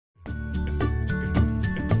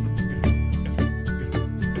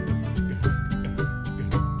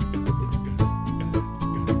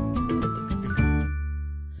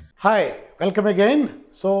Hi, welcome again.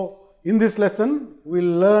 So, in this lesson, we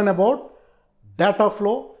will learn about data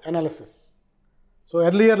flow analysis. So,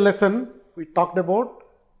 earlier lesson, we talked about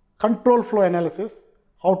control flow analysis,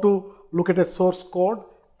 how to look at a source code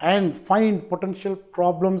and find potential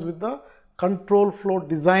problems with the control flow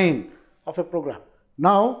design of a program.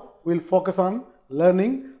 Now, we will focus on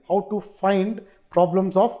learning how to find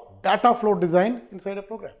problems of data flow design inside a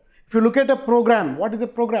program. If you look at a program, what is a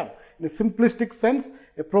program? In a simplistic sense,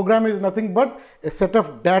 a program is nothing but a set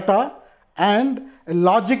of data and a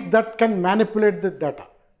logic that can manipulate the data.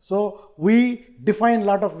 So, we define a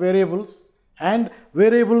lot of variables, and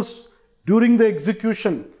variables during the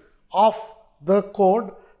execution of the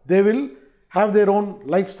code, they will have their own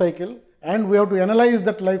life cycle, and we have to analyze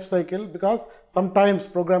that life cycle because sometimes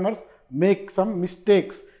programmers make some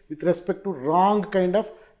mistakes with respect to wrong kind of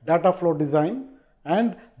data flow design,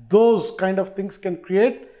 and those kind of things can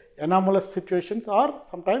create anomalous situations or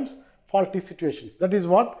sometimes faulty situations. That is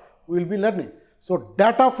what we will be learning. So,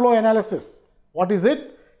 data flow analysis, what is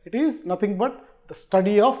it? It is nothing but the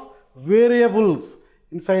study of variables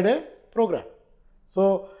inside a program.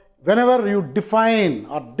 So, whenever you define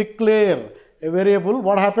or declare a variable,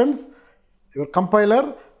 what happens? Your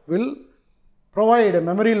compiler will provide a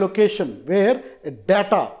memory location where a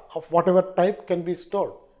data of whatever type can be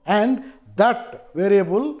stored, and that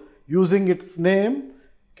variable using its name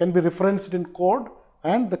can be referenced in code,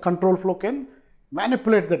 and the control flow can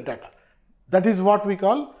manipulate that data. That is what we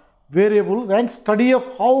call variables, and study of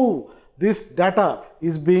how this data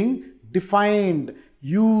is being defined,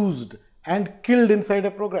 used and killed inside a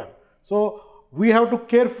program. So, we have to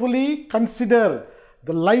carefully consider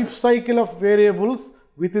the life cycle of variables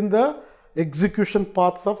within the execution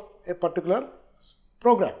paths of a particular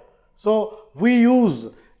program. So, we use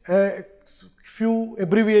a few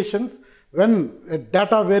abbreviations when a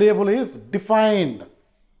data variable is defined.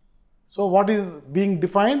 So, what is being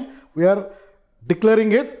defined? We are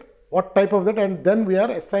declaring it, what type of that, and then we are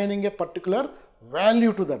assigning a particular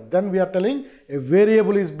value to that. Then we are telling a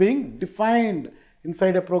variable is being defined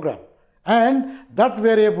inside a program, and that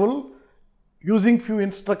variable using few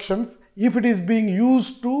instructions, if it is being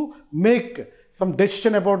used to make some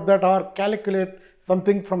decision about that or calculate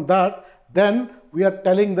something from that, then we are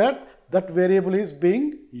telling that that variable is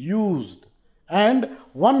being used. And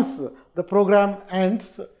once the program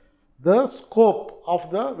ends, the scope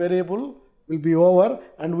of the variable will be over,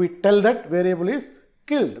 and we tell that variable is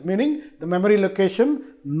killed, meaning the memory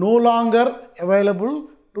location no longer available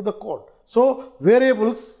to the code. So,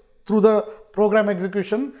 variables through the program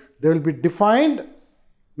execution, they will be defined,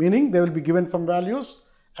 meaning they will be given some values,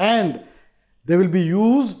 and they will be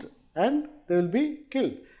used, and they will be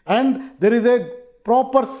killed. And there is a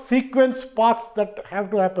proper sequence paths that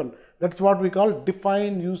have to happen. That is what we call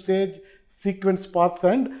define, usage, sequence paths,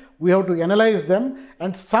 and we have to analyze them,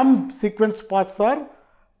 and some sequence paths are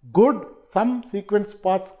good, some sequence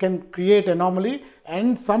paths can create anomaly,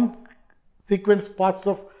 and some sequence paths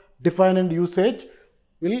of define and usage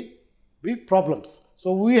will be problems.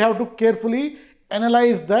 So, we have to carefully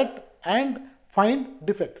analyze that and find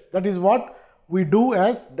defects. That is what we do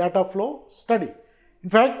as data flow study. In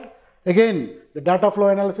fact, again, the data flow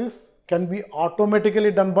analysis can be automatically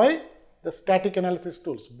done by the static analysis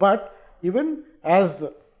tools, but even as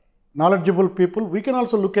knowledgeable people, we can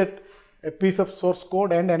also look at a piece of source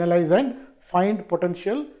code and analyze and find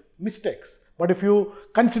potential mistakes. But if you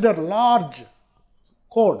consider large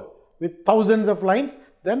code with thousands of lines,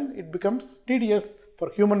 then it becomes tedious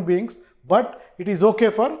for human beings, but it is okay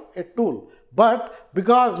for a tool. But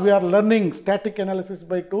because we are learning static analysis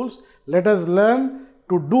by tools, let us learn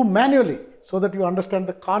to do manually, so that you understand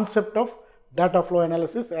the concept of data flow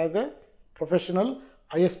analysis as a professional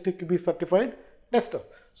ISTQB certified tester.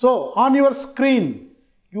 So, on your screen,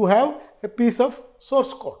 you have a piece of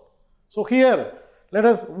source code. So, here, let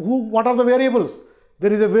us, what are the variables?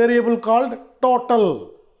 There is a variable called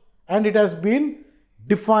total, and it has been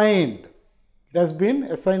defined. It has been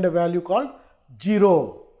assigned a value called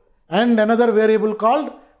 0, and another variable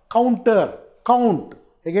called counter, count.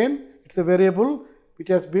 Again, it is a variable which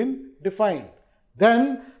has been defined.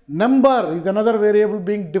 Then, number is another variable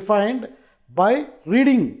being defined by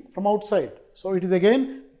reading from outside. So, it is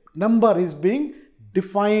again number is being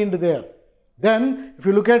defined there. Then, if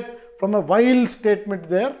you look at from a while statement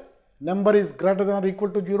there, number is greater than or equal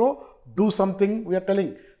to 0, do something we are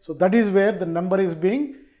telling. So, that is where the number is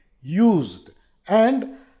being used,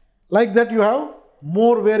 and like that you have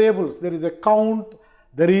more variables. There is a count,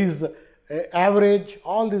 there is average,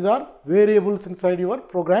 all these are variables inside your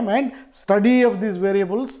program, and study of these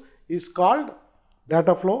variables is called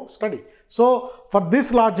data flow study. So, for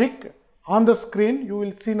this logic, on the screen you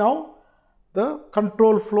will see now the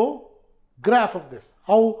control flow graph of this,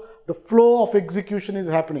 how the flow of execution is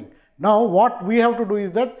happening. Now what we have to do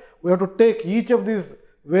is that we have to take each of these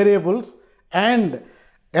variables and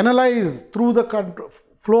analyze through the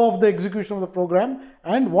flow of the execution of the program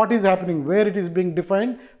and what is happening, where it is being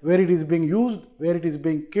defined, where it is being used, where it is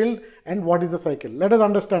being killed, and what is the cycle. Let us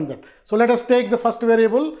understand that. So let us take the first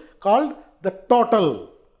variable called the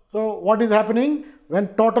total. So what is happening when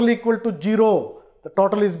total equal to 0, the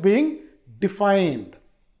total is being defined.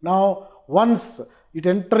 Now once it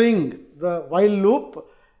entering the while loop,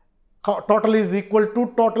 total is equal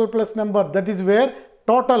to total plus number. That is where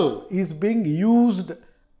total is being used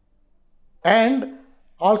and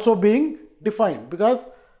also being defined, because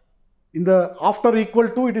in the after equal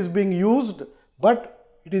to it is being used, but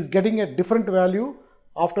it is getting a different value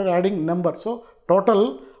after adding number. So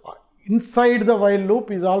total inside the while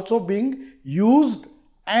loop is also being used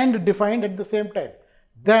and defined at the same time.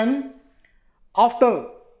 Then after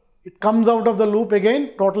it comes out of the loop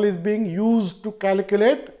again, total is being used to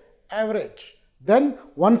calculate average. Then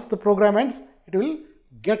once the program ends, it will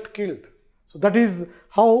get killed. So that is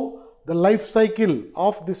how the life cycle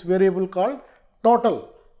of this variable called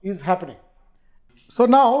total is happening. So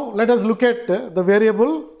now let us look at the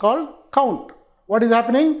variable called count. What is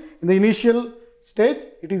happening? In the initial stage,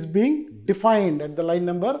 it is being defined at the line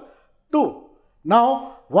number 2.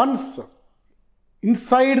 Now once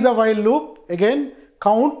inside the while loop, again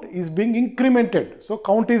count is being incremented. So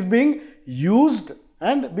count is being used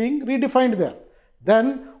and being redefined there.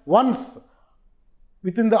 Then once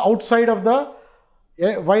within the outside of the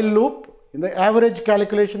while loop, in the average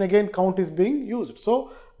calculation, again count is being used.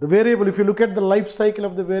 So the variable, if you look at the life cycle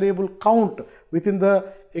of the variable count within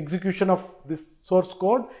the execution of this source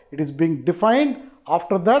code, it is being defined.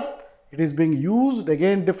 After that, it is being used,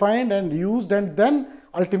 again defined and used, and then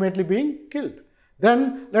ultimately being killed.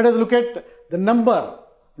 Then let us look at the number.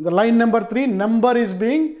 In the line number 3, number is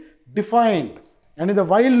being defined, and in the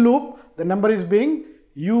while loop, the number is being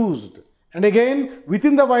used. And again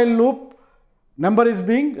within the while loop, number is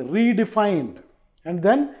being redefined, and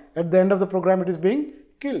then at the end of the program it is being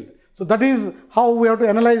killed. So that is how we have to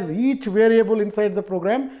analyze each variable inside the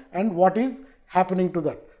program and what is happening to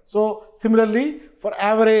that. So similarly for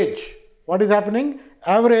average, what is happening?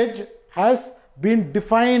 Average has been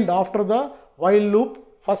defined after the while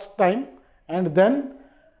loop first time, and then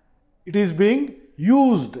it is being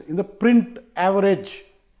used in the print average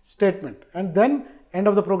statement, and then end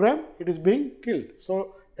of the program it is being killed.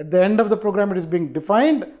 So at the end of the program it is being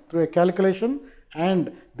defined through a calculation,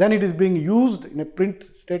 and then it is being used in a print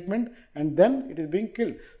statement, and then it is being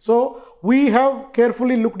killed. So we have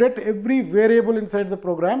carefully looked at every variable inside the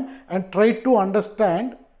program and tried to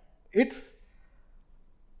understand its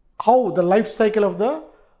how the life cycle of the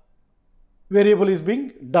variable is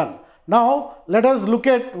being done. Now let us look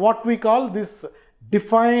at what we call this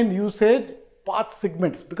define usage path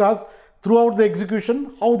segments, because throughout the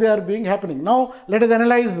execution how they are being happening. Now let us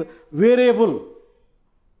analyze variable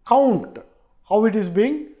count, how it is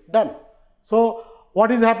being done. So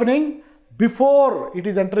what is happening? Before it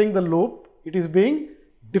is entering the loop, it is being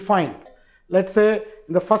defined. Let's say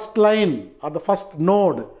in the first line or the first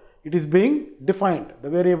node, it is being defined, the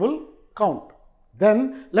variable count.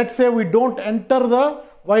 Then let's say we don't enter the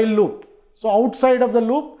while loop. So outside of the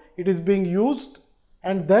loop, it is being used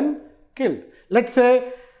and then killed. Let's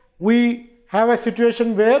say we have a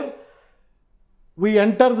situation where we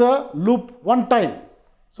enter the loop one time.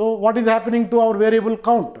 So what is happening to our variable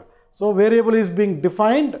count? So variable is being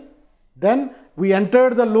defined, then we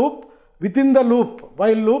entered the loop. Within the loop,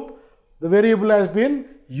 while loop, the variable has been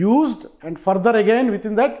used, and further again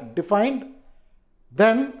within that defined.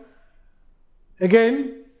 Then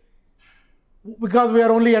again, because we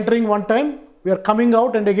are only entering one time, we are coming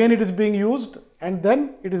out and again it is being used and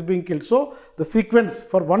then it is being killed. So the sequence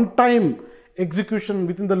for one time execution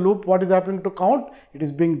within the loop, what is happening to count? It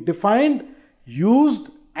is being defined, used,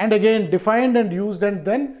 and again defined and used and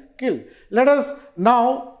then killed. Let us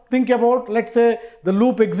now think about, let's say the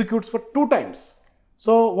loop executes for 2 times.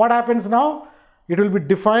 So what happens now? It will be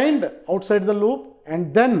defined outside the loop,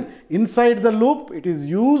 and then inside the loop it is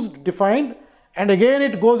used, defined, and again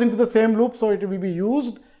it goes into the same loop. So it will be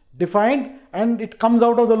used, defined, and it comes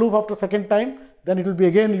out of the loop after second time, then it will be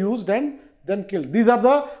again used and then killed. These are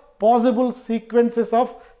the possible sequences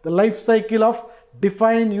of the life cycle of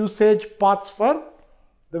define usage paths for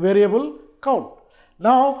the variable count.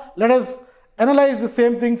 Now let us analyze the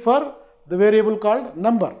same thing for the variable called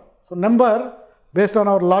number. So number, based on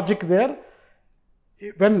our logic there,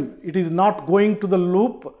 when it is not going to the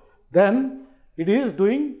loop, then it is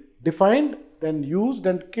doing defined, then used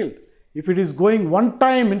and killed. If it is going one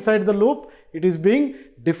time inside the loop, it is being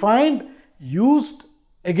defined, used,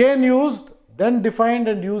 again used, then defined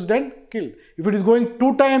and used and killed. If it is going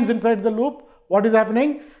two times inside the loop, what is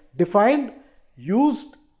happening? Defined,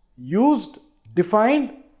 used,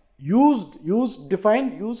 defined, used,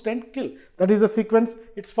 defined, used and killed. That is the sequence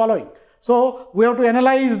it's following. So we have to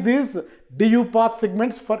analyze these DU path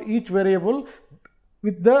segments for each variable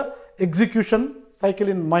with the execution cycle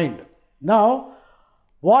in mind. Now,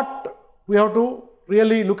 what we have to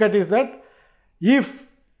really look at is that if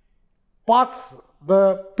paths,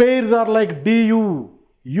 the pairs are like DU,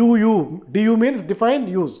 UU, DU means define,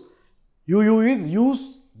 use, UU is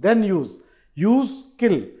use, then use,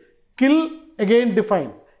 kill, again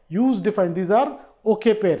define, use, define. These are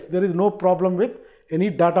okay pairs. There is no problem with any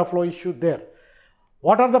data flow issue there.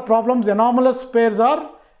 What are the problems? Anomalous pairs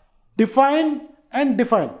are define and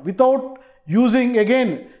define without using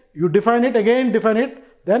again. You define it, again define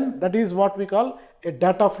it, then that is what we call a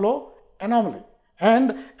data flow anomaly.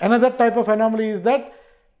 And another type of anomaly is that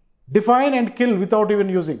define and kill without even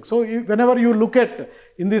using. So whenever you look at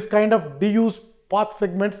in this kind of DU's path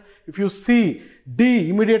segments, if you see D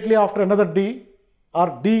immediately after another D or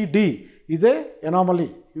DD is a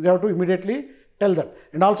anomaly. You have to immediately tell that.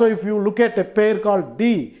 And also if you look at a pair called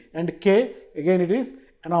D and K, again it is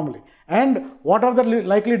anomaly. And what are the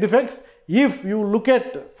likely defects? If you look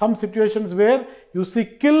at some situations where you see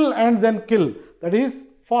kill and then kill, that is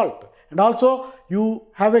fault. And also you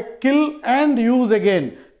have a kill and use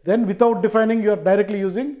again, then without defining you are directly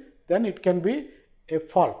using, then it can be a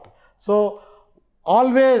fault. So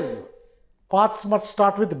always paths must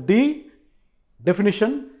start with D,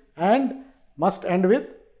 definition, and must end with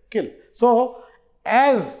kill. So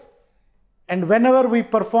as and whenever we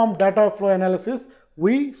perform data flow analysis,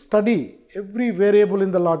 we study every variable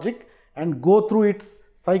in the logic and go through its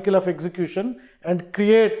cycle of execution and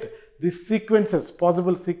create these sequences,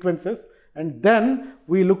 possible sequences, and then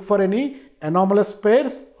we look for any anomalous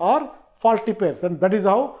pairs or faulty pairs, and that is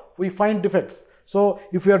how we find defects. So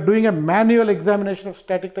if you are doing a manual examination of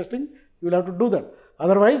static testing, you will have to do that.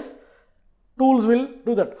 Otherwise, tools will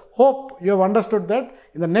do that. Hope you have understood that.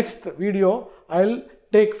 In the next video, I will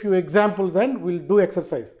take few examples and we will do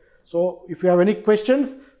exercise. So if you have any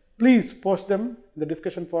questions, please post them in the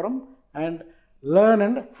discussion forum and learn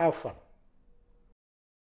and have fun.